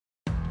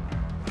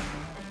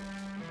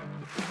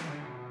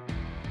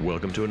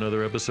Welcome to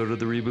another episode of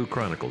the Reboot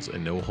Chronicles, a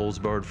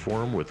no-holds-barred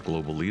forum with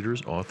global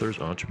leaders, authors,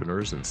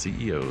 entrepreneurs, and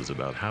CEOs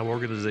about how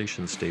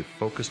organizations stay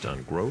focused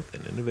on growth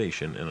and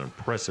innovation in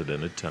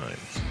unprecedented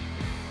times.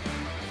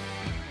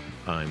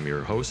 I'm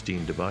your host,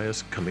 Dean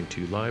Tobias, coming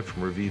to you live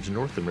from Reviv's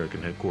North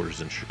American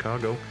headquarters in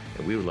Chicago,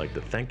 and we would like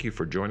to thank you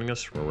for joining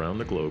us from around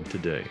the globe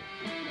today.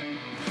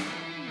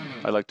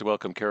 I'd like to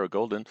welcome Kara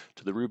Goldin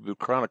to the Reboot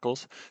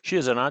Chronicles. She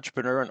is an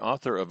entrepreneur and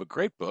author of a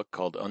great book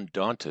called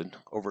Undaunted,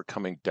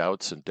 Overcoming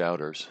Doubts and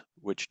Doubters,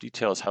 which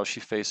details how she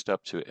faced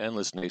up to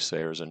endless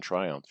naysayers and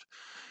triumphed,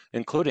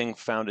 including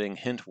founding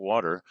Hint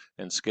Water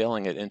and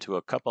scaling it into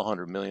a couple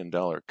 $100 million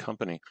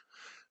company.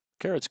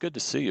 Kara, it's good to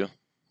see you.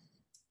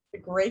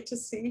 Great to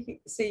see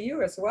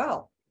you as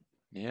well.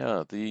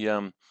 Yeah,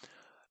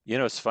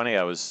 it's funny.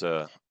 I was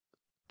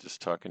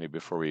just talking to you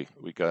before we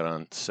got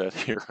on set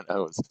here, and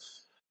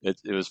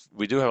it was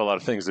we do have a lot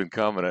of things in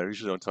common. I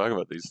usually don't talk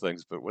about these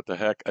things, but what the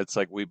heck? It's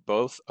like we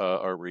both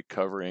are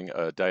recovering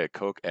Diet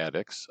Coke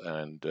addicts,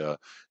 and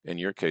in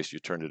your case, you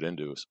turned it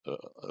into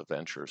a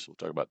venture. So we'll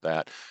talk about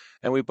that.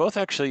 And we both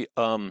actually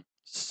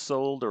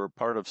sold or were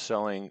part of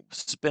selling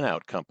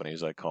spin-out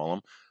companies, I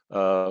call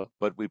them.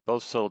 But we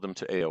both sold them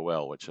to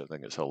AOL, which I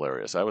think is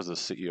hilarious. I was the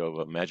CEO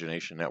of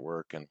Imagination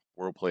Network and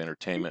WorldPlay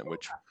Entertainment,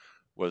 which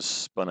was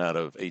spun out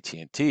of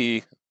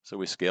AT&T. So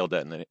we scaled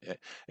that, and then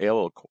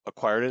AOL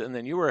acquired it. And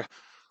then you were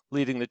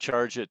leading the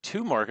charge at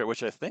 2Market,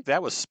 which I think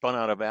that was spun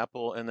out of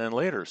Apple and then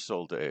later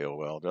sold to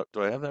AOL.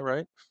 Do I have that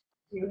right?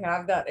 You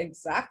have that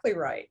exactly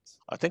right.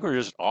 I think we're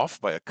just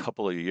off by a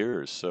couple of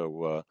years.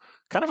 So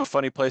kind of a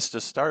funny place to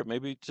start.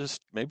 Maybe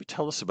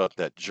tell us about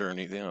that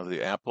journey,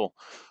 the Apple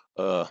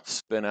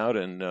spin out,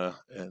 and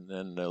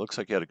then it looks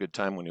like you had a good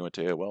time when you went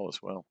to AOL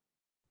as well.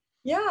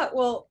 Yeah,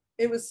 well,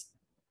 it was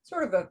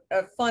sort of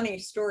a funny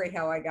story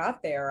how I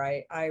got there.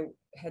 I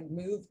had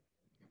moved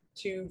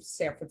to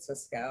San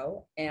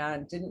Francisco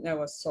and didn't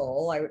know a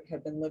soul. I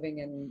had been living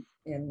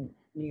in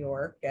New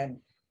York and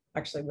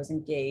actually was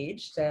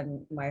engaged,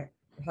 and my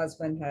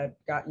husband had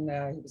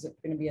he was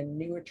going to be a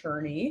new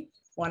attorney,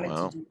 wanted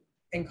to do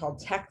a thing called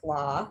tech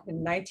law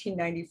in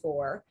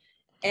 1994.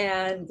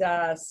 And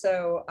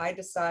so I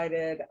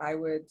decided I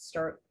would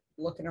start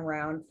looking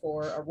around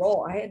for a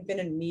role. I had been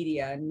in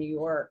media in New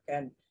York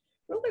and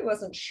really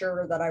wasn't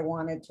sure that I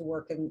wanted to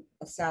work in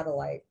a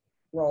satellite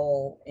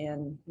role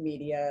in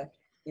media,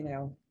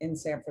 in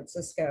San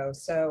Francisco.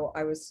 So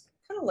I was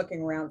kind of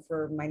looking around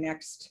for my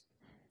next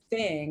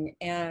thing.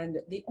 And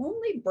the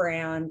only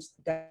brand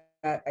that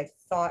I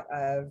thought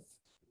of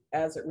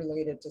as it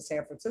related to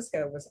San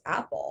Francisco was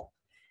Apple.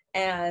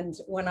 And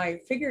when I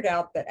figured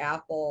out that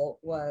Apple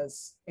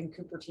was in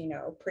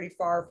Cupertino, pretty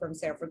far from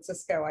San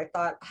Francisco, I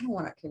thought, I don't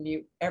want to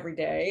commute every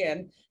day,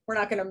 and we're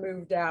not going to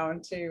move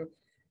down to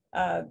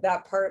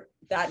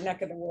that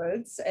neck of the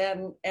woods.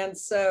 And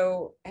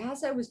so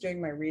as I was doing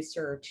my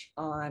research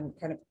on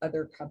kind of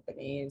other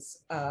companies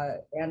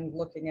and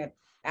looking at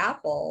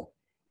Apple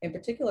in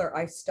particular,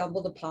 I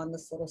stumbled upon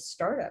this little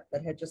startup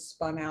that had just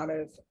spun out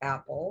of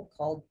Apple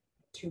called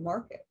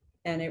 2Market.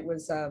 And it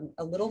was a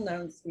little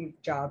known Steve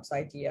Jobs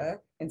idea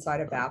inside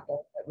of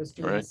Apple that was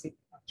doing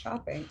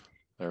shopping.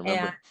 I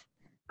remember.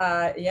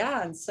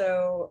 And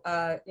so,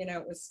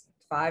 it was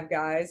 5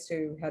 guys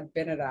who had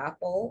been at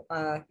Apple.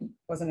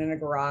 Wasn't in a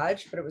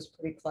garage, but it was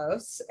pretty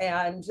close.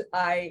 And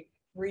I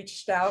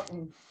reached out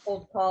and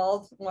cold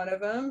called one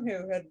of them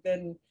who had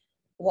been,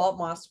 Walt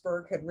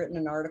Mossberg had written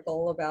an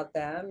article about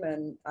them.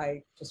 And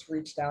I just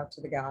reached out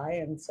to the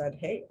guy and said,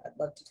 hey, I'd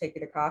love to take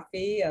you to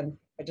coffee. And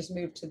I just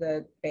moved to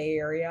the Bay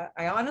Area.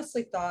 I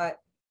honestly thought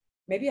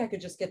maybe I could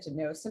just get to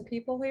know some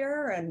people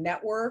here and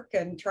network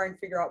and try and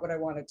figure out what I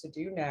wanted to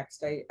do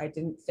next. I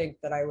didn't think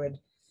that I would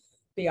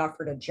be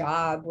offered a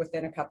job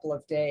within a couple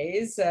of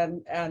days.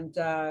 And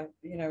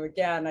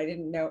again, I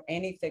didn't know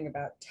anything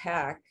about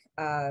tech.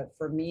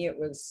 For me, it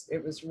was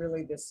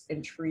really this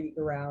intrigue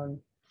around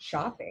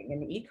shopping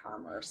and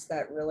e-commerce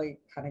that really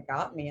kind of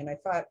got me. And I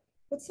thought,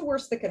 what's the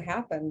worst that could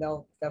happen?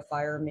 They'll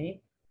fire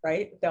me.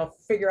 Right? They'll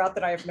figure out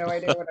that I have no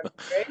idea what I'm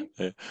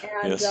doing.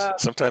 And,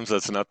 yes, sometimes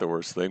that's not the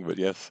worst thing, but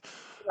yes.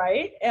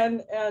 Right.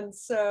 And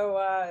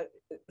so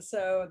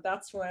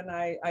that's when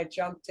I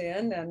jumped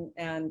in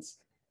and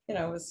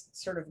was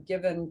sort of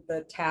given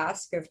the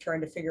task of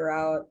trying to figure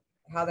out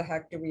how the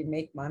heck do we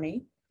make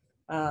money.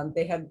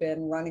 They had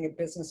been running a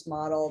business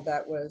model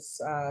that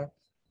was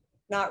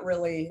not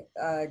really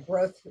a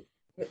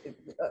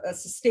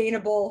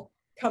sustainable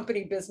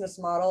company business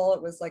model.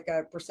 It was like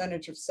a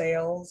percentage of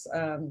sales,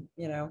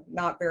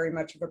 not very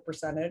much of a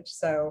percentage.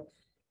 So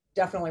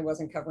definitely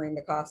wasn't covering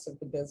the cost of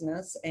the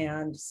business.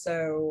 And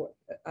so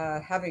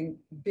having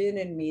been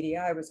in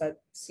media, I was at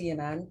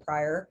CNN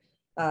prior.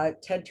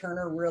 Ted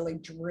Turner really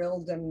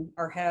drilled in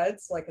our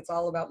heads like it's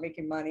all about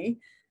making money.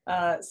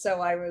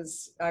 So I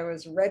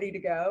was ready to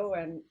go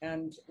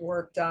and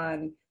worked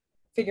on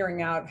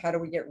figuring out how do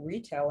we get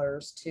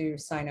retailers to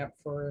sign up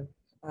for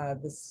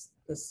this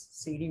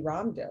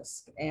CD-ROM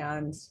disc.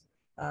 And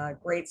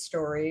great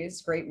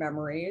stories, great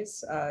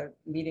memories,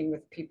 meeting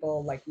with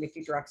people like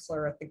Mickey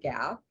Drexler at the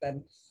Gap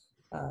and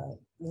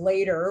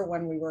later,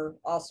 when we were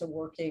also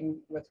working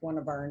with one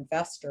of our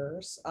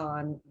investors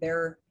on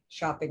their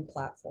shopping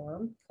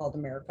platform called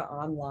America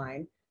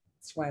Online,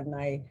 it's when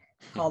I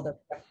called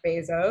up Jeff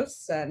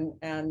Bezos,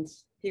 and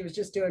he was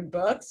just doing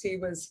books. He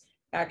was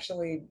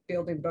actually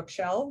building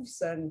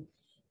bookshelves, and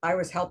I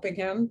was helping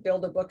him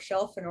build a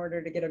bookshelf in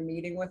order to get a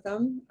meeting with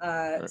him.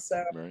 Right,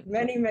 So right.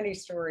 many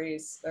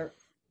stories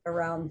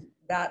around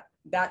that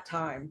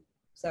time.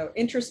 So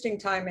interesting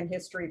time in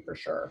history for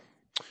sure.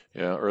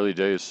 Yeah, early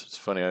days. It's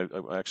funny. I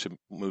actually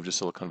moved to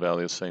Silicon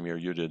Valley the same year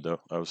you did,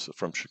 though. I was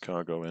from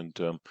Chicago, and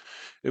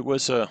it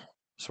was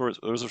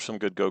those are some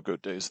good go-go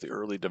days. The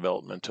early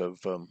development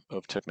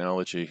of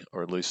technology,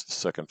 or at least the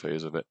second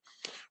phase of it.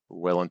 We're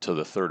well into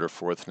the third or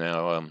fourth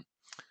now.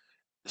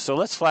 So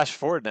let's flash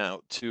forward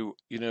now to,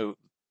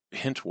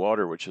 Hint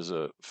Water, which is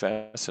a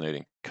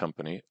fascinating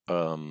company,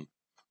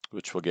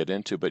 which we'll get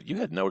into, but you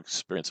had no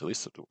experience, at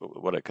least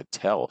what I could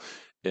tell,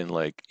 in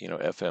like,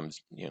 FM,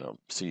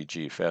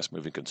 CG, fast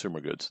moving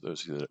consumer goods,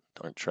 those of you that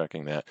aren't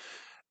tracking that.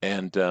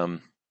 And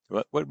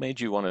what made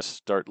you want to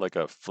start like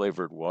a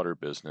flavored water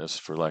business,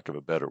 for lack of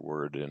a better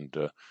word, and,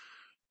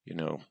 you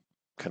know,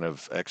 kind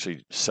of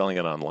actually selling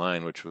it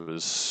online, which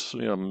was,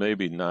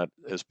 maybe not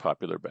as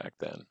popular back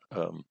then.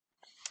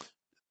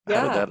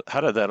 Yeah.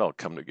 How did that all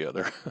come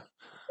together?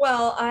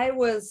 Well, I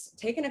was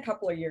taking a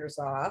couple of years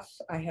off.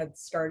 I had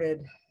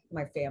started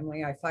my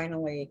family. I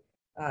finally,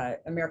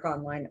 America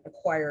Online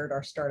acquired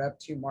our startup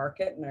to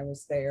market, and I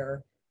was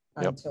there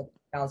Yep. until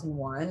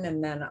 2001.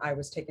 And then I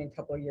was taking a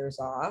couple of years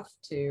off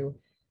to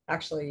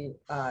actually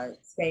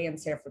stay in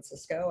San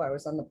Francisco. I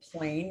was on the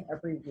plane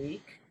every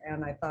week,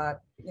 and I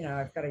thought,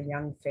 I've got a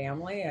young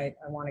family. I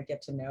want to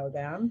get to know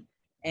them.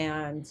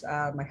 And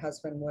my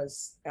husband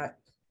was at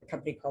a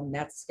company called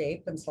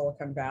Netscape in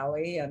Silicon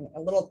Valley, and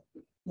a little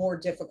more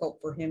difficult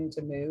for him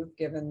to move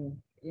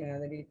given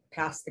that he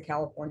passed the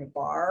California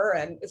bar,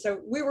 and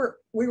so we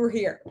were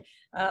here,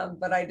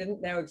 but I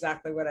didn't know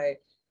exactly what I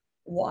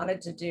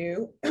wanted to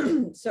do.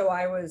 So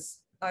I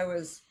was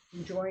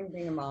enjoying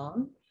being a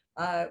mom.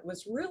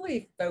 Was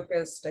really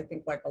focused, I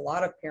think, like a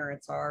lot of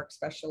parents are,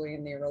 especially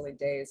in the early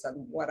days, on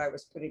what I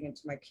was putting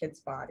into my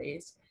kids'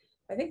 bodies.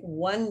 I think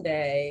one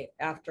day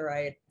after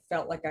I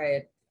felt like I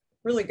had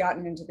really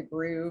gotten into the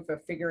groove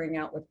of figuring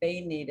out what they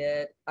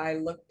needed, I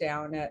looked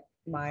down at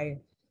my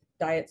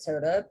diet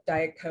soda,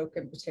 Diet Coke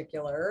in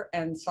particular,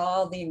 and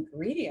saw the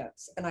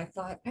ingredients. And I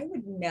thought, I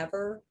would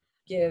never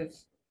give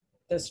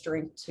this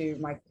drink to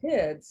my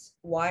kids.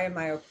 Why am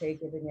I okay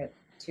giving it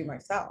to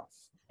myself?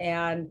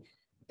 And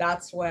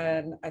that's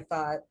when I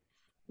thought,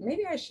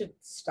 maybe I should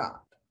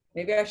stop.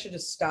 Maybe I should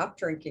just stop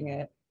drinking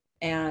it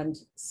and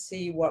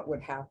see what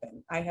would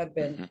happen. I had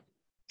been Hmm.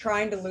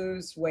 trying to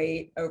lose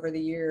weight over the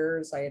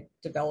years. I had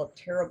developed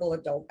terrible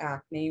adult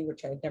acne,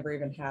 which I had never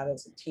even had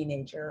as a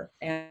teenager,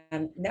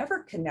 and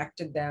never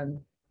connected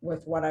them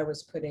with what I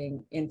was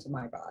putting into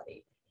my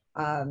body.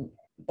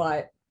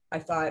 But I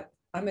thought,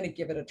 I'm going to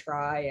give it a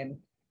try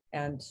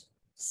and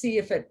see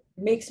if it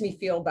makes me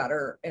feel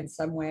better in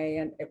some way.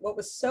 And what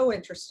was so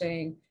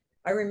interesting,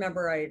 I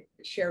remember I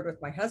shared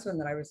with my husband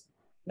that I was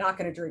not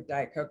going to drink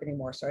Diet Coke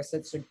anymore. So I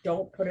said, so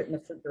don't put it in the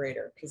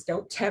refrigerator, because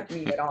don't tempt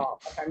me at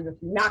all. Like, I'm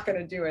just not going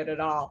to do it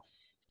at all.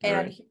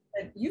 And Right. he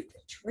said, you've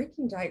been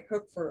drinking Diet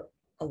Coke for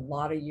a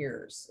lot of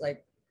years.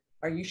 Like,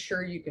 are you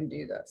sure you can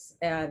do this?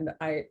 And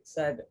I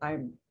said, I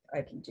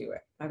can do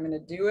it. I'm going to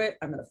do it.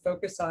 I'm going to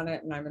focus on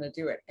it, and I'm going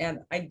to do it. And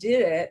I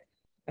did it.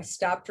 I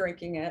stopped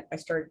drinking it. I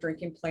started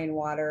drinking plain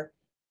water.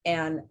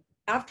 And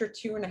after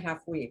 2.5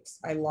 weeks,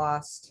 I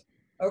lost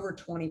over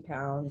 20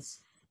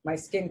 pounds. My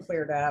skin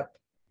cleared up.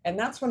 And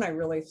that's when I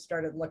really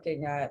started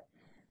looking at,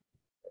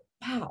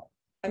 wow,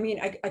 I mean,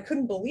 I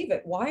couldn't believe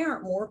it. Why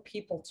aren't more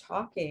people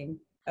talking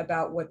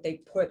about what they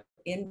put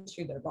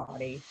into their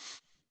body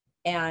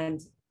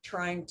and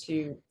trying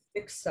to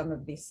fix some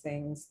of these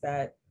things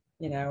that,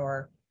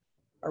 are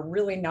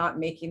really not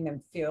making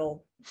them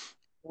feel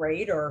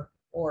great, or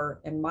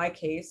in my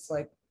case,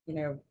 like,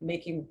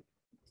 making,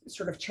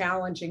 sort of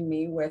challenging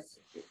me with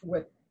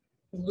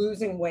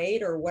losing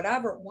weight or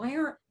whatever. Why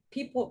aren't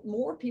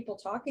more people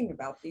talking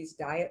about these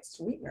diet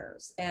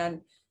sweeteners?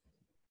 And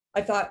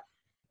I thought,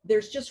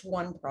 there's just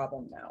one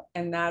problem now,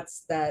 and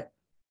that's that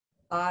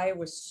I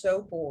was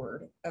so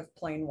bored of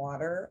plain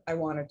water, I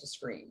wanted to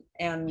scream.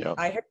 And Yep.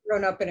 I had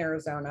grown up in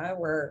Arizona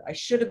where I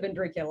should have been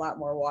drinking a lot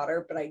more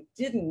water, but I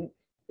didn't,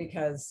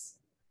 because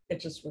it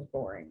just was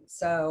boring.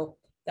 So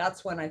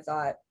that's when I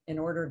thought, in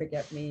order to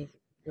get me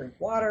to drink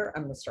water,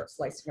 I'm going to start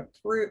slicing up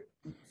fruit,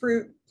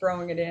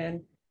 throwing it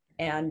in.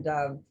 And,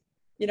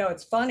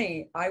 it's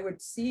funny. I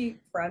would see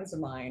friends of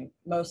mine,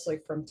 mostly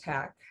from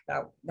tech.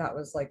 That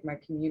was like my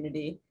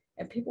community,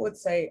 and people would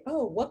say,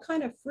 "Oh, what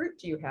kind of fruit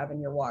do you have in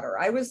your water?"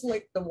 I was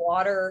like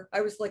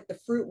the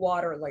fruit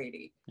water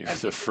lady. You're And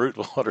the people, fruit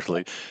water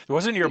lady.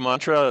 Wasn't your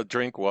mantra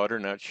drink water,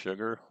 not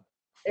sugar?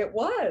 it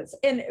was.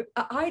 And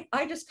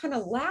I just kind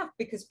of laughed,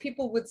 because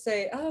people would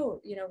say,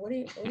 "Oh, what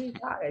do you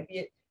got?"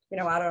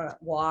 out on a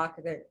walk.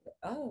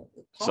 Oh,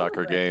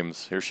 Soccer pomegranate.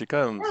 games. Here she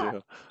comes. Yeah, Yeah.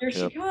 here she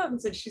Yeah.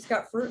 comes, and she's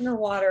got fruit in her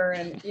water.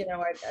 And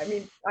I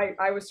mean,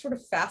 I was sort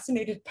of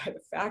fascinated by the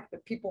fact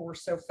that people were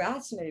so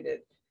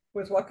fascinated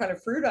with what kind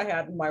of fruit I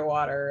had in my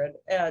water,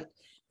 and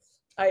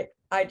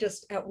I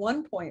just at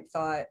one point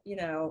thought,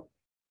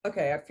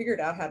 okay, I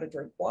figured out how to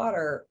drink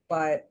water,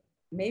 but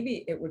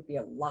maybe it would be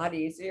a lot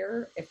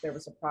easier if there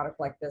was a product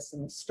like this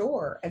in the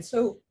store. And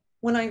so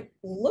when I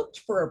looked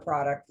for a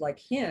product like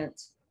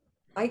Hint,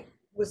 I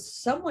was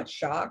somewhat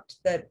shocked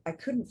that I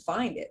couldn't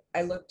find it.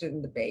 I looked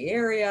in the Bay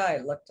Area, I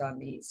looked on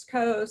the East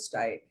Coast.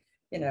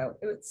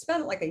 It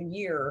spent like a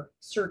year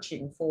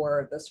searching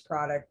for this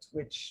product,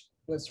 which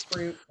was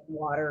fruit and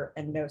water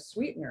and no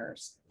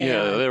sweeteners.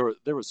 Yeah, And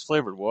there was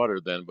flavored water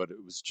then, but it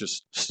was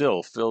just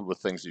still filled with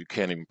things you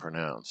can't even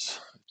pronounce.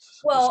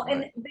 Was well, my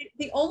and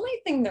the only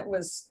thing that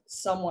was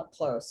somewhat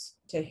close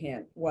to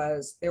Hint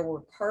was there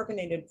were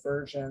carbonated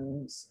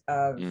versions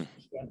of mm,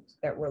 Hint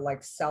that were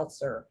like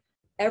seltzer.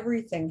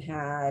 Everything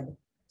had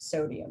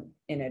sodium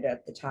in it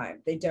at the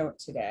time. They don't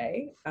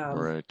today.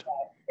 right.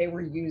 They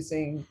were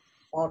using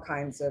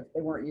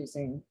they weren't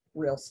using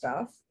real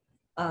stuff.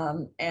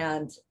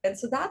 And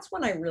so that's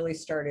when I really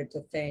started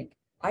to think,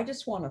 I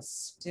just want a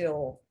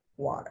still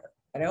water.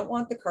 I don't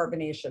want the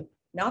carbonation,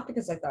 not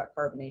because I thought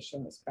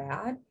carbonation was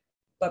bad,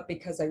 but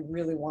because I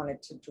really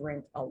wanted to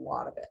drink a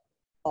lot of it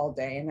all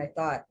day. And I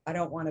thought, I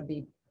don't want to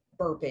be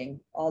burping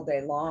all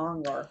day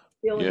long or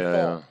feeling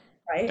Yeah, full,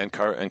 right? and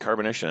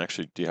carbonation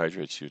actually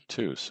dehydrates you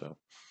too. So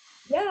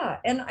Yeah.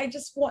 And I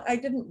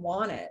didn't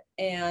want it.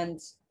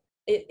 And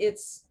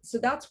so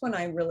that's when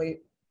I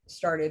really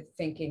started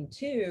thinking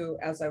too,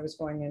 as I was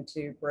going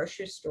into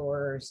grocery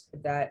stores,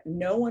 that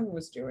no one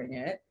was doing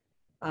it.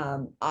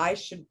 I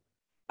should,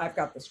 I've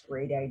got this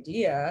great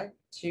idea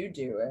to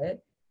do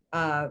it.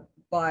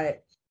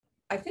 But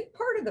I think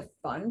part of the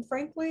fun,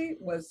 frankly,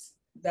 was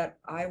that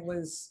I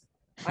was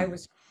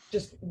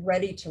just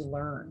ready to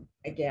learn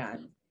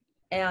again.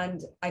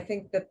 And I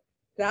think that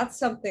that's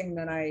something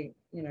that I,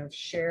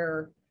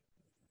 share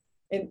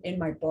in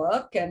my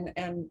book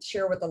and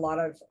share with a lot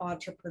of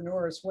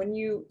entrepreneurs. When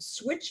you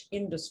switch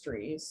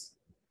industries,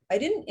 I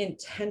didn't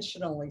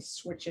intentionally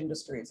switch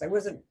industries.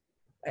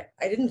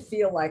 I didn't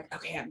feel like,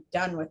 okay, I'm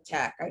done with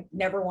tech. I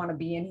never want to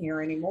be in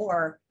here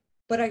anymore.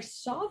 But I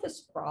saw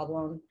this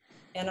problem,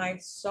 and I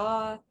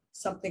saw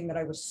something that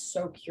I was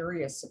so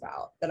curious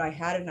about, that I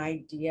had an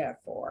idea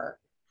for,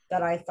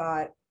 that I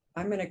thought,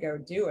 I'm going to go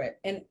do it.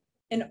 And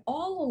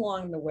all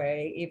along the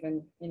way,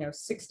 even,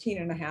 16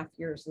 and a half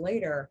years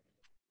later,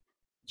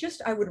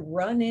 just I would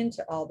run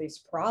into all these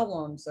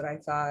problems that I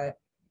thought,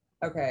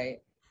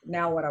 okay,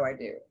 now what do I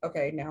do?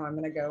 Okay, now I'm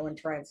going to go and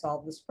try and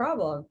solve this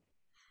problem.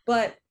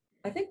 But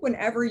I think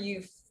whenever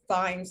you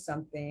find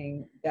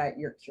something that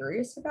you're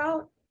curious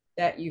about,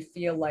 that you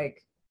feel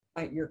like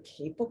you're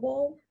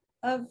capable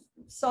of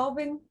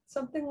solving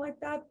something like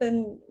that,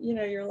 then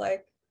you're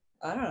like,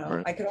 I don't know,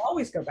 right. I could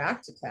always go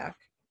back to tech.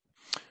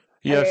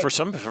 Yeah, I for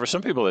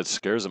some people that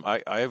scares them.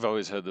 I've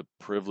always had the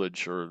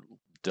privilege or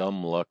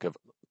dumb luck of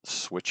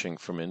switching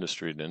from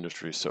industry to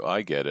industry, so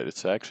I get it.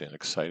 It's actually an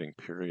exciting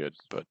period,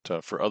 but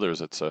for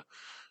others, it's a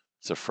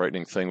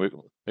frightening thing.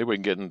 Maybe we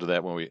can get into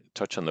that when we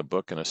touch on the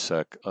book in a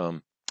sec.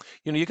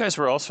 You guys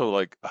were also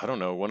like, I don't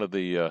know, one of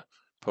the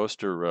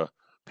poster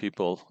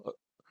people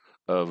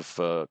of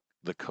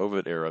the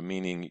COVID era,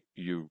 meaning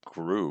you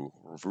grew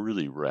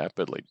really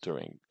rapidly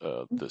during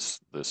this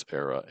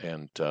era,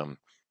 and a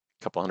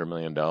couple $100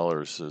 million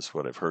is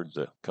what I've heard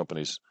the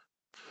companies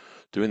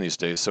doing these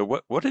days. So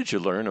what did you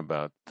learn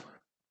about,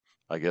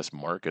 I guess,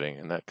 marketing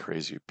in that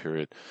crazy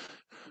period?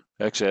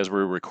 Actually, as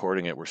we're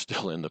recording it, we're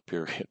still in the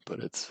period, but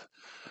it's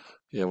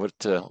yeah. What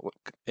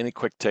any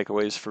quick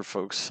takeaways for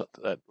folks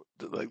that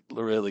like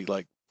really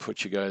like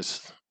put you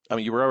guys? I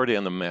mean, you were already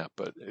on the map,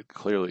 but it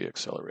clearly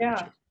accelerated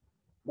Yeah. you.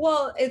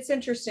 Well, it's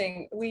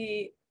interesting.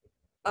 We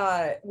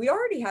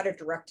already had a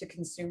direct to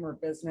consumer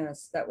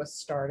business that was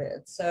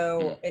started. Mm,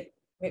 So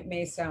it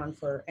may sound,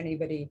 for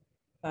anybody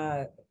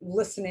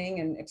listening,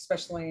 and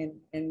especially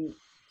in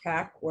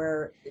tech,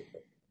 where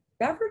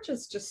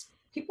beverages, just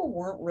people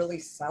weren't really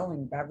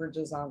selling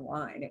beverages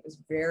online. It was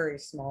very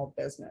small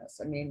business.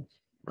 I mean,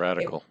 it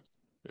radical.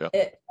 Yeah.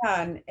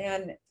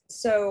 and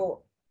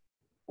so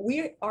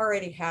we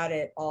already had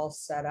it all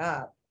set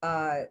up.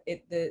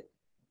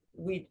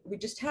 We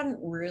just hadn't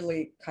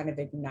really kind of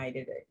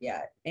ignited it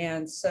yet.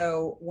 And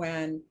so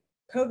when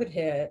COVID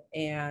hit,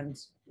 and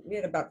we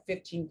had about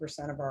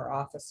 15% of our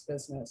office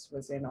business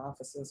was in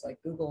offices like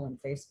Google and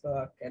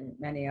Facebook and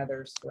many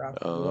others throughout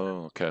the US.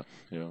 Oh, okay.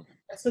 Yeah.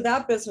 So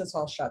that business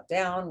all shut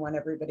down when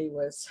everybody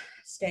was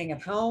staying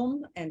at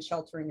home and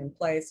sheltering in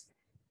place.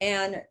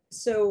 And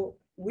so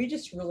we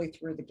just really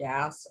threw the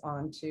gas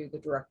onto the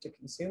direct to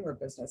consumer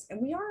business.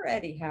 And we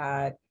already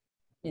had,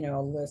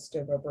 a list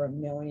of over 1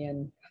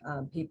 million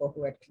people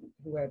who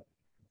had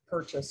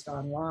purchased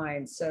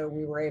online. So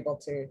we were able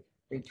to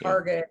Yeah.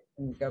 retarget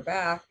and go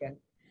back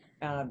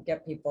and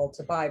get people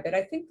to buy. But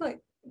I think like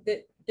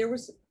that there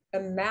was a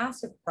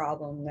massive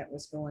problem that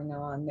was going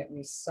on that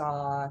we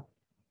saw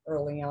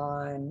early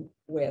on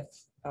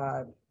with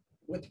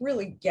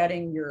really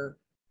getting your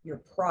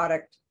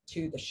product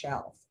to the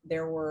shelf.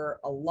 There were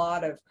a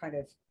lot of kind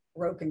of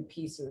broken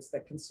pieces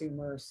that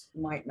consumers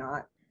might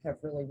not have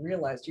really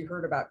realized. You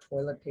heard about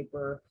toilet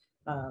paper,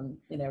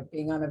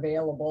 being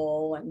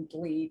unavailable, and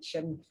bleach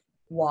and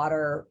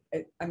water.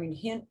 I mean,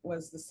 Hint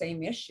was the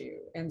same issue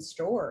in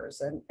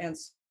stores, and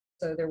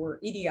so there were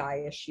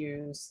EDI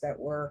issues that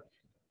were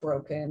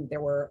broken.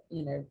 There were,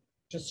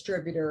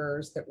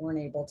 distributors that weren't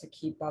able to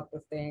keep up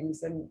with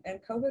things, and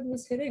COVID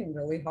was hitting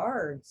really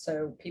hard.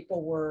 So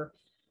people were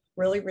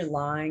really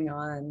relying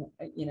on,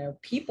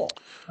 people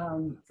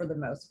for the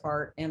most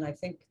part. And I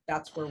think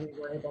that's where we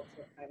were able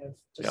to kind of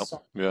Yep. just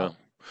solve Yeah. that.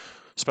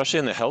 Especially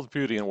in the health,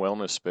 beauty, and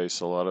wellness space,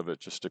 a lot of it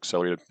just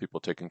accelerated people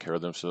taking care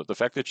of them. So the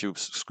fact that you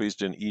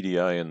squeezed in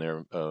EDI in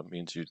there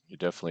means you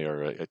definitely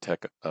are a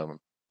tech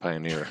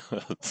pioneer.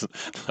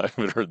 I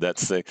haven't heard that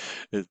say.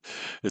 It,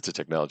 it's a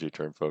technology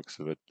term, folks.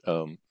 But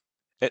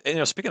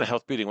speaking of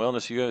health, beauty, and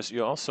wellness,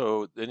 you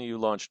also then you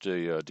launched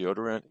a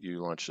deodorant.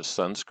 You launched a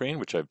sunscreen,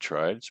 which I've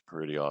tried. It's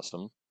pretty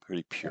awesome,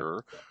 pretty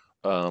pure.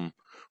 Um,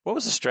 what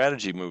was the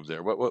strategy move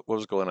there? What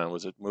was going on?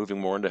 Was it moving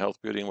more into health,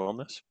 beauty, and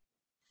wellness?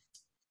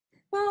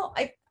 Well,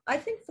 I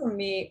think for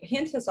me,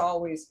 Hint has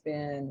always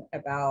been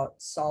about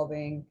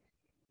solving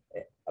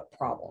a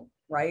problem,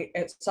 right?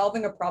 It's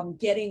solving a problem,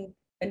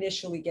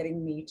 initially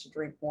getting me to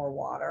drink more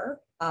water.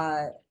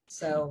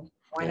 So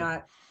why Yeah.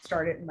 not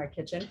start it in my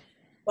kitchen?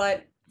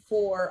 But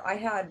I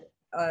had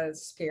a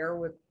scare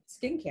with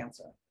skin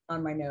cancer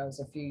on my nose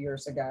a few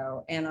years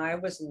ago, and I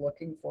was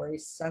looking for a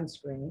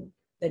sunscreen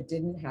that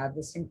didn't have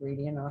this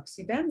ingredient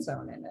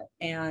oxybenzone in it.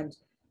 And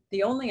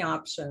the only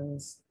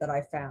options that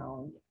I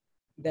found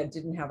that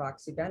didn't have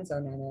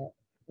oxybenzone in it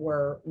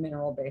were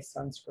mineral-based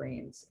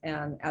sunscreens.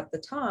 And at the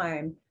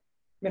time,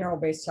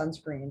 mineral-based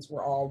sunscreens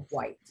were all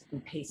white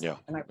and Yeah. pasty,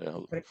 and I Yeah.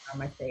 put it on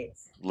my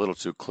face. A little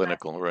too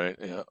clinical, right?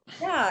 Yeah.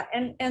 Yeah,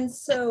 and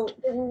so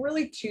there were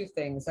really two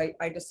things.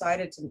 I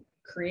decided to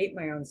create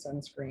my own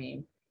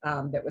sunscreen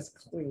that was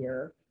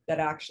clear, that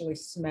actually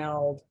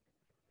smelled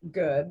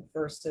good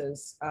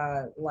versus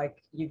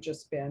like you've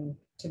just been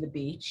to the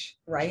beach,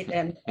 right?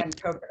 And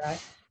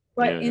coconut.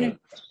 But Yeah, in yeah.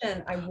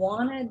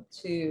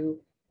 addition,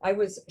 I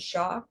was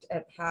shocked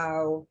at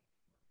how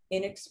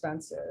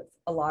inexpensive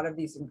a lot of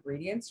these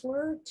ingredients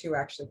were to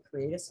actually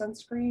create a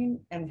sunscreen,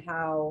 and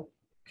how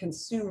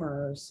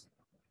consumers,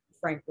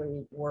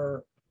 frankly,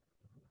 were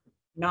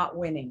not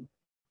winning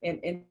in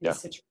Yeah.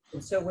 this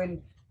situation. So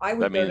when I That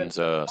would go to means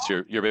so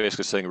you're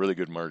basically saying really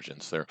good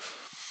margins there.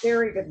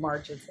 very good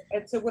margins.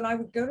 And so when I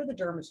would go to the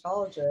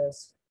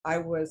dermatologist, I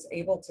was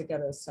able to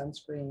get a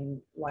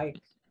sunscreen like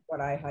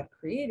what I had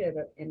created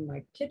in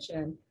my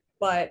kitchen,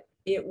 but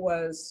it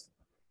was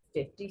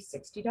 $50,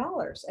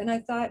 $60. And I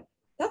thought,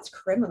 that's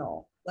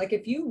criminal. Like,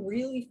 if you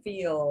really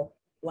feel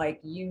like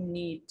you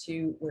need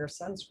to wear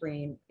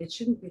sunscreen, it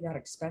shouldn't be that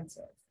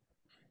expensive.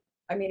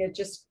 I mean, it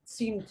just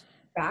seemed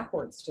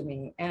backwards to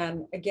me.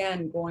 And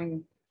again,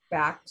 going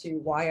back to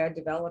why I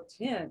developed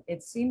Hint,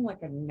 it seemed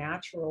like a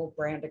natural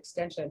brand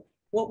extension.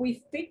 What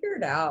we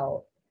figured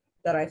out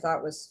that I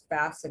thought was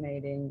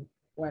fascinating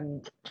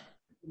when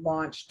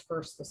launched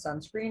first the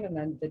sunscreen and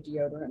then the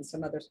deodorant and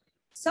some others,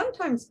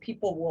 sometimes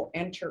people will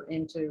enter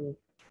into,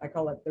 I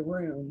call it the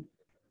room,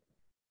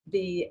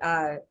 the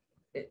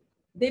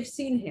they've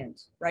seen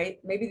Hint, right?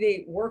 Maybe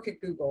they work at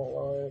Google,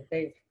 or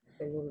they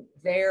were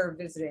there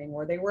visiting,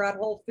 or they were at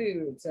Whole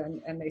Foods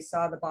and they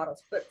saw the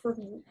bottles, but for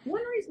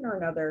one reason or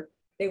another,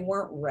 they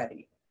weren't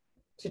ready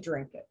to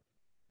drink it.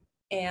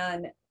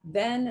 And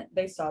then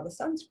they saw the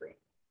sunscreen,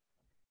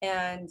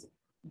 and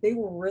they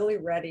were really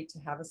ready to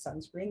have a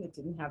sunscreen that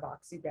didn't have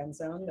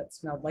oxybenzone, that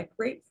smelled like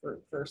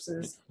grapefruit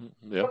versus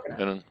Yep,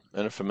 coconut.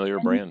 and a familiar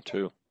And brand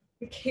too.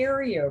 the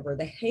carryover,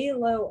 the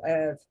halo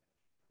of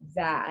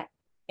that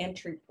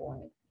entry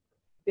point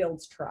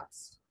builds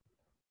trust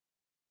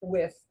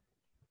with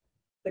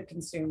the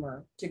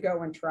consumer to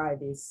go and try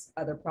these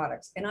other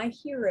products. And I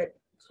hear it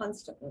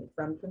constantly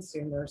from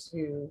consumers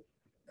who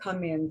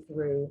come in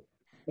through,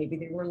 maybe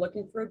they were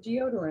looking for a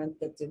deodorant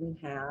that didn't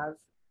have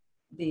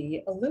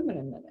the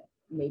aluminum in it.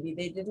 Maybe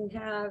they didn't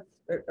have,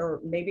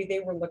 or maybe they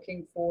were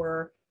looking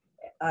for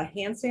a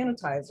hand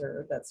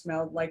sanitizer that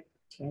smelled like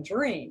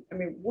tangerine. I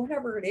mean,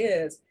 whatever it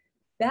is,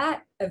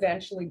 that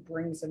eventually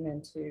brings them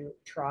in to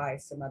try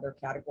some other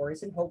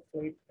categories and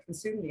hopefully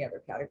consume the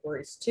other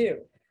categories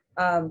too.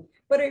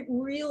 But it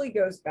really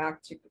goes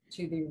back to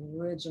the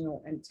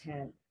original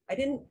intent. I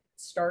didn't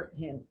start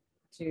Hint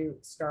to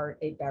start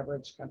a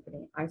beverage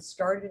company. I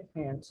started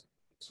Hint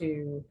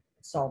to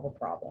solve a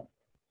problem,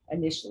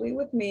 initially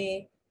with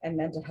me and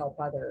then to help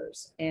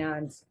others.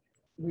 And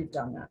we've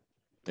done that.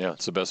 Yeah,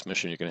 it's the best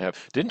mission you can have.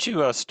 Didn't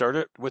you start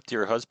it with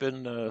your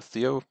husband,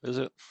 Theo, is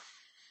it?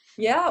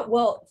 Yeah,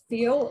 well,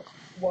 Theo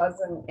was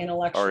an Or he,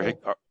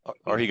 intellectual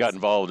or he got genius.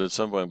 involved at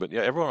some point. But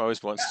yeah, everyone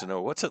always wants to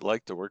know what's it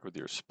like to work with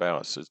your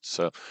spouse. It's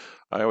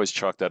I always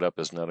chalk that up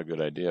as not a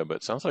good idea, but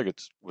it sounds like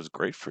it was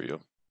great for you.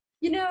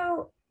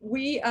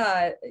 We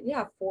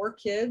yeah, 4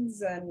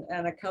 kids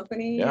and a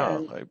company Yeah,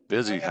 and a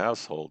busy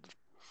household.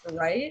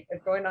 right?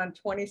 Going on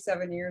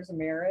 27 years of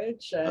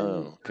marriage, and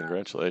Oh,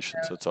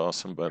 congratulations. That's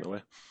awesome, by the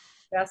way.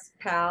 best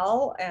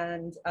pal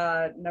and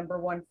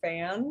 #1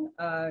 fan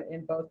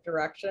in both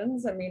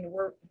directions. I mean,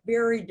 we're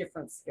very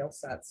different skill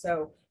sets.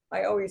 So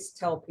I always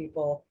tell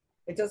people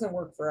it doesn't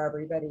work for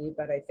everybody,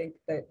 but I think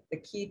that the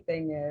key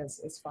thing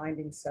is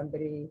finding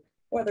somebody,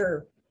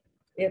 whether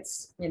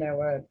it's, you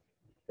know,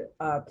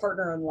 a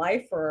partner in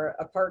life or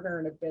a partner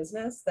in a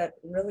business, that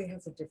really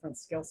has a different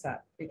skill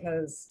set.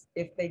 Because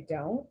if they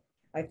don't,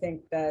 I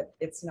think that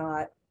it's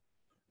not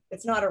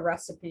a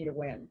recipe to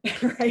win,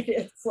 right?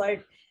 It's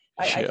like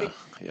I Yeah, think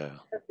yeah.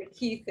 the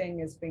key thing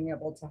is being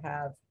able to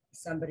have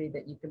somebody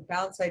that you can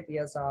bounce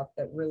ideas off,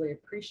 that really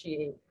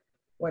appreciate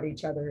what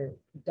each other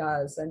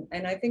does.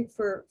 And I think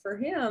for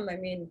him, I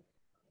mean,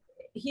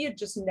 he had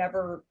just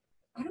never,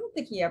 I don't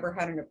think he ever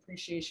had an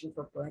appreciation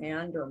for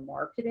brand or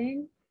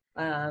marketing.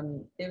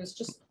 It was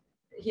just,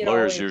 he had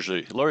always,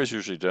 Lawyers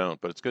usually don't,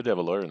 but it's good to have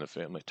a lawyer in the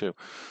family too.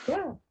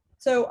 yeah.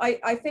 So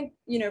I think,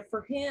 you know,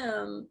 for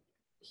him,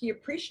 he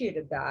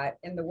appreciated that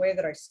in the way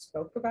that I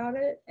spoke about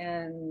it.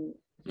 And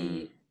Mm,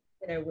 he,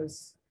 you know,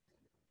 was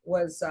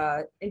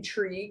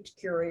intrigued,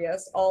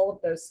 curious, all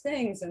of those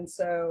things. And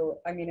so,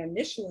 I mean,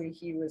 initially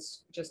he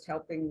was just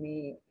helping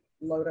me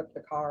load up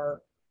the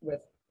car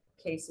with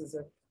cases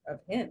of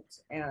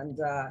hint right.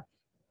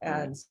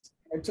 and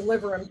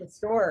deliver them to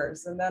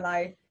stores. And then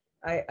I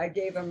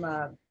gave him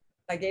a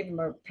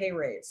pay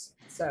raise.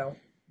 So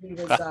he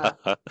was,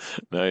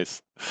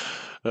 Nice.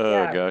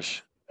 Oh yeah,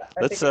 gosh.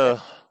 I Let's think at uh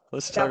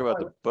let's talk that about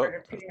point the we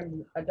book. started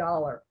paying him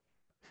 $1.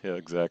 Yeah,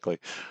 exactly.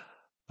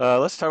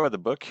 Let's talk about the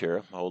book here.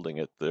 I'm holding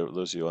it.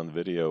 Those of you on the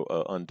video,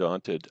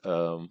 Undaunted.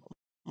 I'm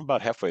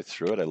about halfway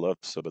through it. I love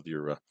some of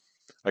your.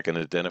 I can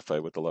identify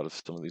with a lot of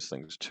some of these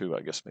things too.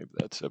 I guess maybe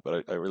that's it.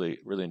 But I really,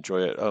 really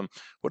enjoy it.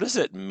 What does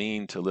it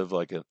mean to live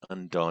like an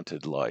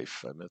undaunted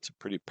life? I mean, it's a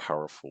pretty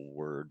powerful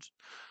word.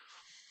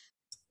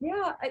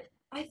 Yeah,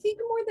 I think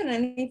more than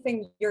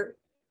anything,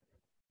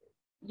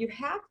 you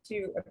have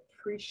to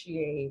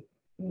appreciate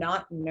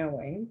not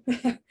knowing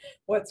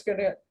what's going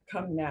to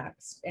come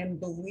next and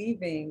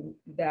believing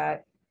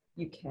that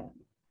you can,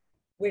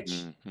 which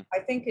Hmm. I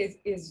think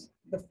is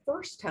the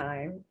first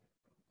time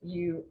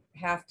you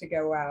have to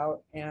go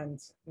out and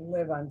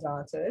live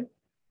undaunted.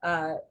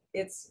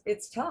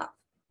 It's tough,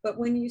 but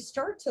when you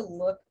start to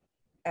look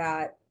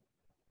at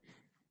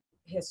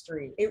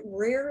history, it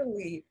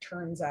rarely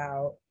turns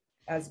out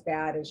as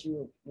bad as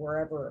you were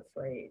ever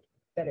afraid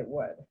that it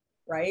would,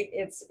 right?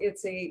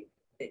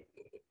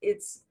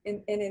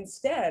 And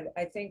instead,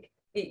 I think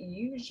it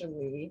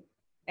usually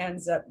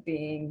ends up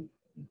being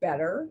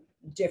better,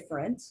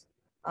 different.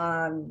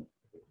 Um,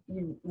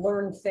 you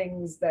learn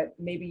things that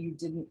maybe you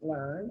didn't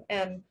learn.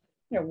 And,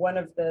 you know, one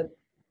of the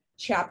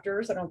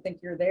chapters, I don't think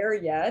you're there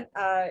yet,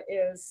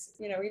 is,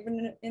 you know,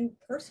 even in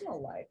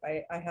personal life,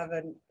 I have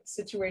a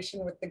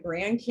situation with the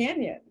Grand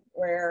Canyon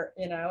where,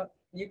 you know,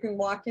 you can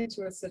walk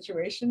into a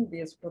situation,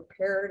 be as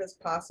prepared as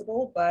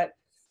possible, but,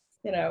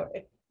 you know,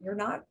 you're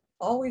not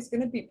always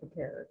going to be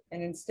prepared.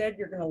 And instead,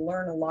 you're going to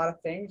learn a lot of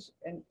things.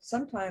 And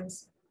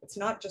sometimes it's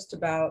not just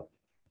about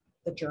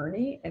the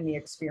journey and the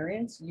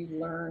experience, you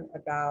learn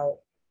about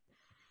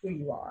who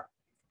you are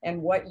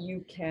and what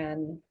you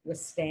can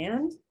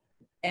withstand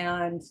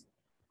and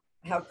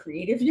how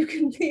creative you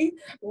can be.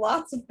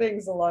 Lots of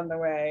things along the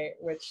way,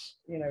 which,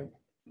 you know,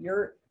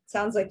 you're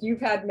sounds like you've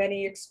had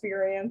many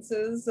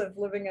experiences of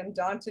living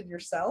undaunted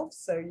yourself.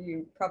 So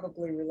you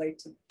probably relate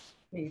to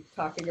me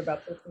talking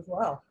about this as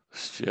well.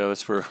 Yeah,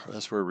 that's where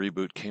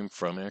reboot came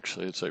from.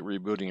 Actually, it's like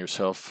rebooting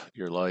yourself,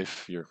 your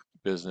life, your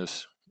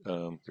business,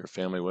 your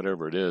family,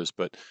 whatever it is.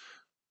 But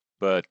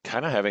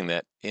kind of having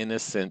that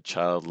innocent,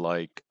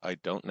 childlike, I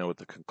don't know what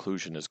the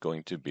conclusion is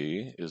going to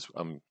be, is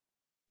I'm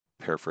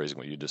paraphrasing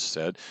what you just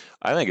said.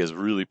 I think is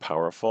really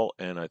powerful,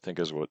 and I think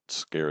is what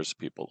scares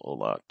people a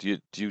lot. Do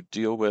you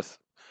deal with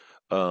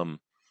um,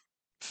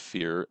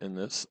 fear in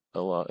this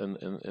a lot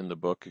in the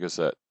book? Because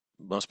that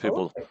most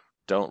people Totally.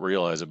 don't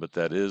realize it, but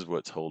that is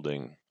what's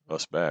holding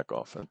us back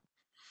often.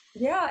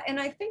 Yeah. And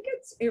I think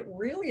it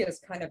really is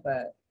kind of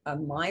a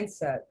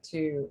mindset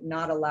to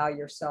not allow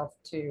yourself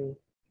to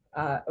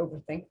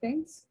overthink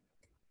things,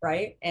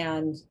 right?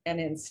 And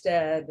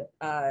instead,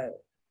 I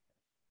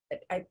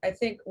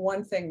think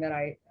one thing that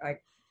I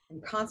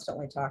am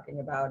constantly talking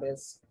about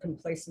is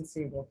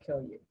complacency will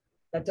kill you.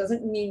 That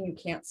doesn't mean you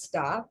can't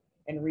stop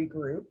and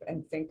regroup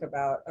and think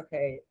about,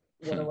 okay,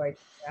 what Hmm. do I do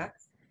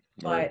next?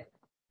 Right. But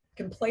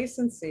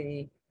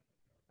complacency,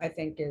 I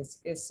think, is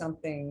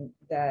something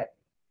that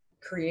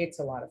creates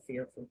a lot of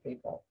fear for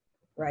people,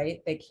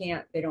 right? They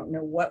don't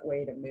know what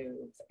way to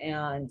move.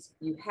 And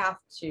you have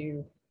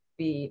to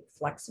be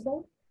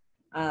flexible.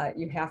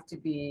 You have to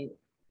be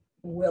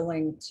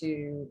willing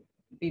to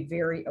be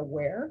very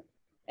aware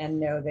and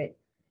know that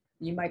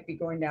you might be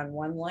going down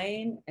one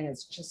lane and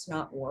it's just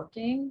not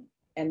working.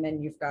 And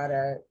then you've got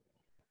to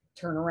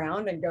turn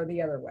around and go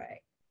the other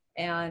way.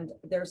 And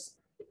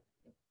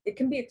it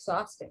can be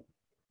exhausting,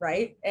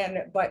 right?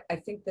 But I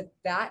think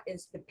that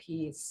is the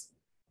piece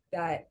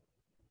that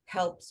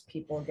helps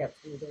people get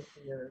through their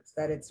careers,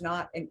 that it's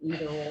not an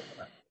either or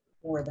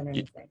more than Y-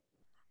 anything.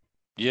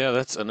 Yeah,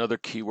 that's another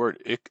key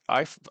word.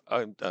 I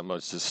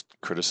was just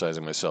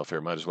criticizing myself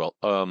here. Might as well.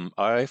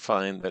 I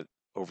find that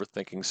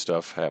overthinking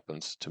stuff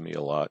happens to me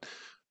a lot,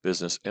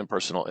 business and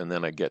personal, and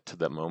then I get to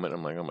that moment.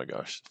 I'm like, oh my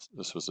gosh,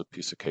 this was a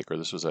piece of cake, or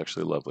this was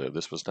actually lovely, or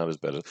this was not as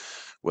bad as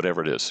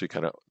whatever it is. So you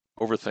kind of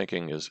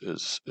overthinking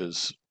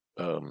is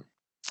um,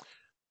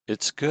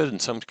 it's good in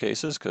some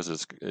cases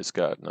because it's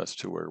gotten us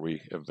to where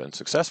we have been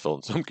successful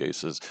in some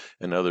cases.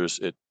 In others,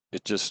 it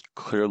just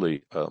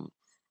clearly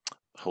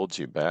holds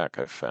you back,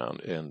 I've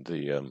found. And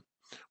the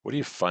what do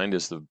you find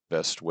is the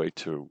best way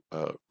to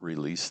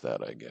release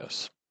that, I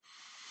guess?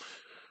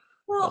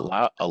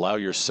 Well, Allow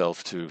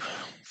yourself to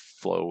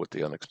flow with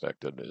the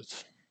unexpected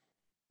is.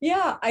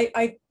 yeah,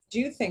 I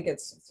do think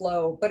it's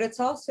flow, but it's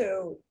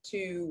also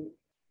to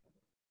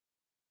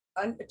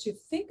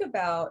think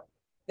about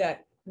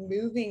that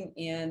moving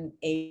in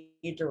a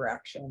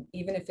direction,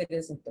 even if it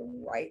isn't the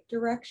right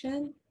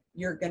direction,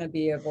 you're going to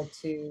be able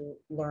to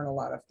learn a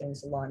lot of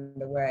things along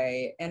the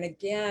way. And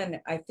again,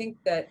 I think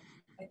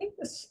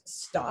this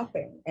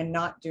stopping and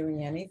not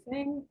doing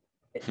anything,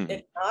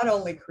 it not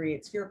only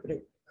creates fear, but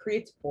it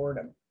creates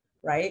boredom,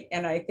 right?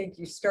 And I think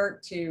you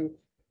start to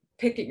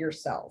pick at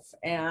yourself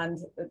and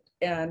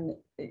and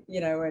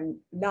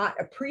not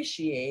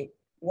appreciate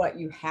what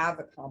you have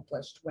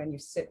accomplished when you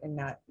sit in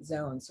that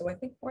zone. So I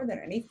think more than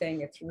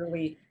anything, it's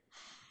really,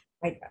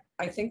 I,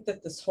 I think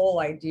that this whole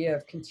idea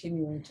of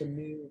continuing to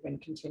move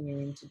and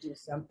continuing to do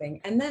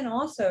something, and then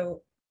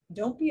also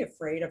don't be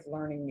afraid of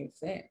learning new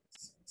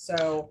things.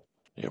 So,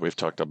 Yeah, we've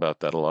talked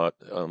about that a lot.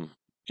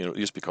 It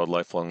used to be called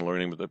lifelong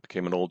learning, but that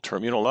became an old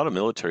term. A lot of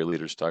military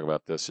leaders talk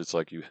about this. It's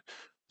like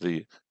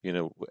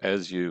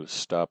as you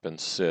stop and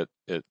sit,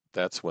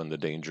 that's when the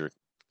danger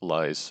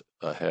lies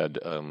ahead,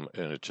 and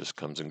it just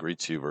comes and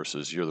greets you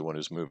versus you're the one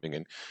who's moving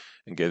and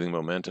getting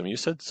momentum. You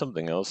said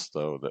something else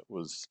though that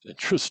was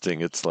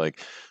interesting. It's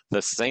like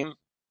the same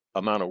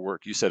amount of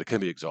work. You said it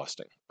can be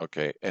exhausting.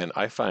 Okay, and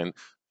I find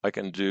I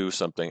can do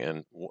something,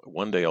 and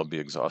one day I'll be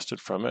exhausted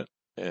from it,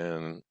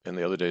 and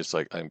the other day it's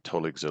like I'm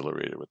totally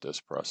exhilarated with this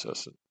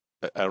process.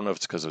 I don't know if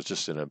it's because it's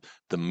just in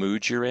the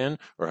mood you're in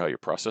or how you're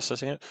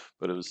processing it,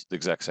 but it was the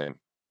exact same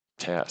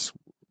task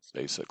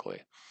basically.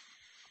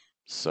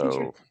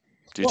 So,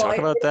 do you well, talk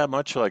about that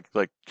much, like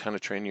kind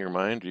of training your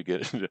mind? Do you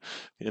get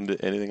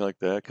into anything like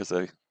that? Because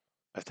I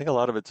think a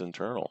lot of it's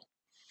internal.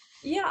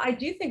 yeah, I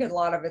do think a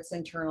lot of it's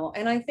internal.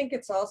 And I think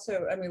it's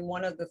also, I mean,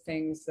 one of the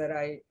things that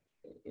I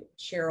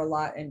share a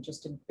lot in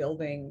just in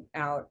building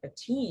out a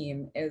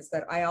team is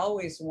that I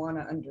always want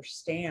to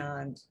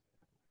understand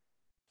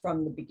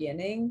from the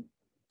beginning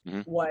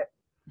Hmm. what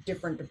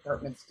different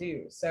departments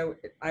do. So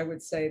I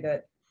would say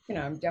that,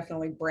 I'm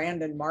definitely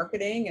brand and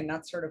marketing, and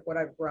that's sort of what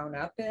I've grown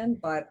up in,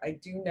 but I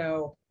do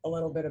know a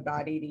little bit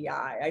about EDI.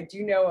 I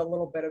do know a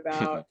little bit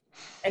about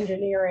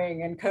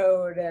engineering and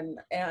code and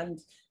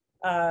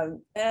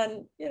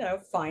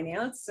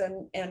finance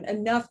and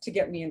enough to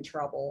get me in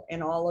trouble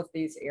in all of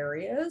these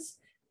areas.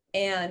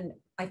 And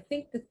I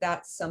think that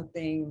that's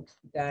something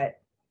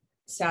that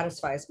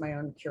satisfies my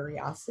own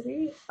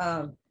curiosity.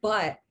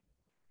 But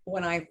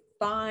when I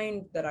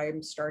find that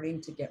I'm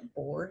starting to get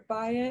bored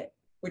by it,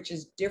 which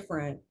is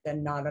different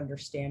than not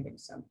understanding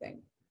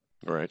something,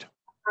 Right.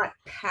 I'm not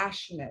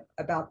passionate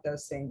about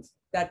those things.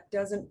 That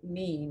doesn't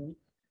mean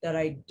that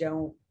I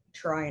don't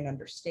try and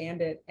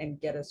understand it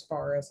and get as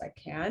far as I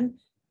can.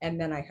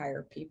 And then I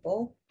hire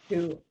people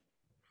who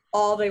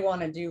all they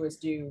want to do is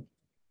do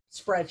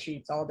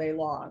spreadsheets all day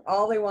long.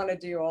 All they want to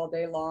do all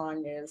day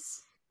long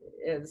is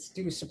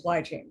do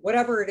supply chain,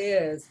 whatever it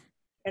is.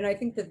 And I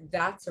think that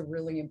that's a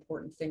really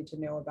important thing to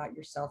know about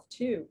yourself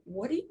too.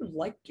 What do you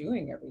like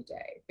doing every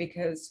day?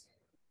 Because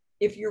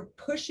if you're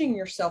pushing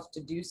yourself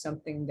to do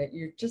something that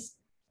you just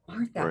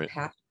aren't that Right.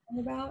 passionate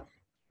about,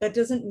 that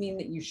doesn't mean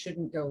that you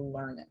shouldn't go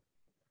learn it.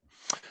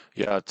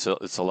 Yeah,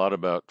 it's a lot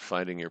about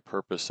finding your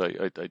purpose.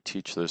 I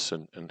teach this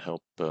and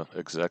help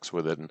execs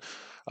with it, and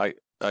I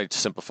I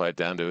simplify it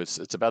down to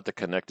it's about the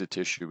connective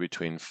tissue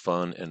between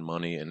fun and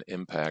money and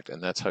impact,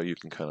 and that's how you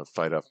can kind of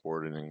fight off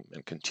boredom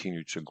and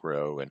continue to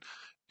grow. And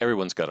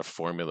everyone's got a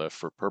formula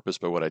for purpose,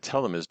 but what I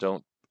tell them is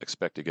don't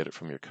expect to get it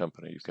from your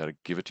company. You've got to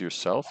give it to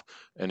yourself,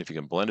 and if you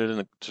can blend it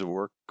into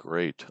work,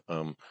 great.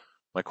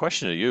 My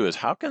question to you is,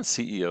 how can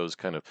CEOs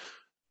kind of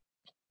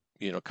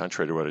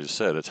contrary to what I just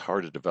said, it's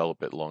hard to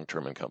develop it long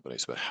term in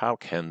companies, but how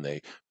can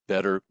they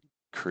better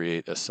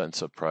create a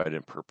sense of pride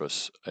and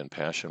purpose and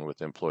passion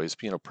with employees,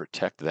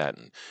 protect that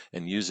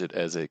and use it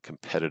as a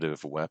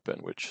competitive weapon,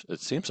 which it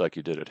seems like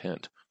you did at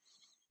Hint.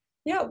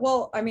 Yeah,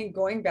 well, I mean,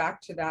 going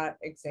back to that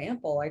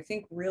example, I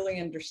think really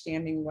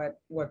understanding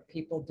what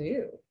people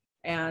do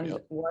and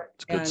Yep. what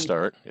It's a good and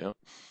start. Yeah.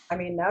 I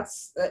mean,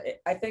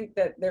 I think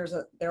that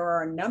there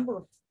are a number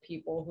of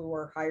people who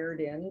are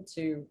hired in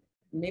to,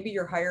 maybe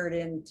you're hired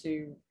in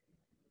to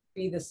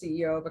be the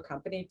CEO of a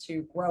company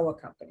to grow a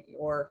company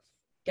or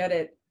get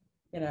it,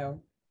 you know,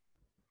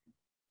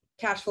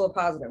 cash flow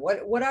positive,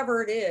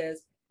 whatever it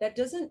is, that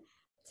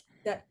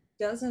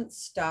doesn't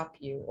stop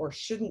you or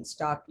shouldn't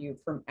stop you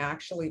from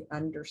actually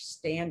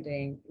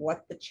understanding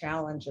what the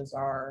challenges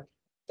are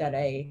that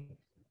a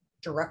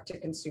direct to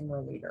consumer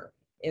leader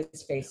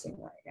is facing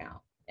right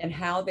now, and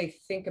how they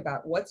think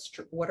about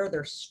what are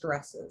their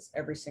stresses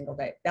every single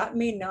day. That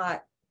may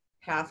not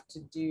have to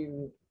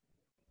do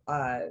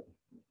uh,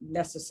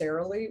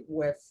 necessarily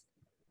with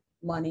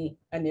money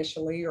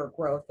initially or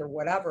growth or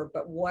whatever,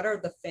 but what are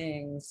the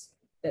things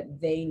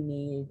that they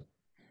need?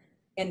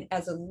 And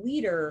as a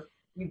leader,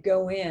 you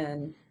go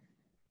in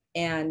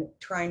and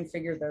try and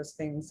figure those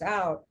things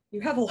out.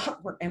 You have a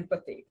lot more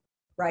empathy,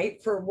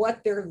 right, for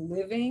what they're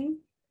living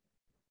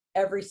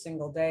every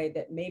single day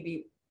that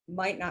maybe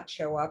might not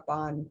show up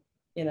on,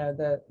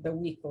 the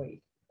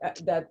weekly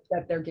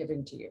that they're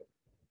giving to you.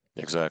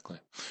 Exactly.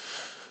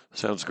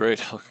 Sounds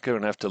great. I'm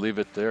going to have to leave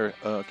it there.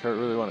 Kara, I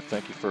really want to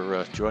thank you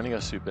for joining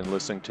us. You've been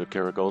listening to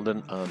Kara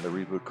Goldin on the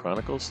Reboot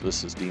Chronicles.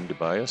 This is Dean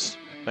Tobias.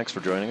 Thanks for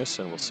joining us,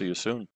 and we'll see you soon.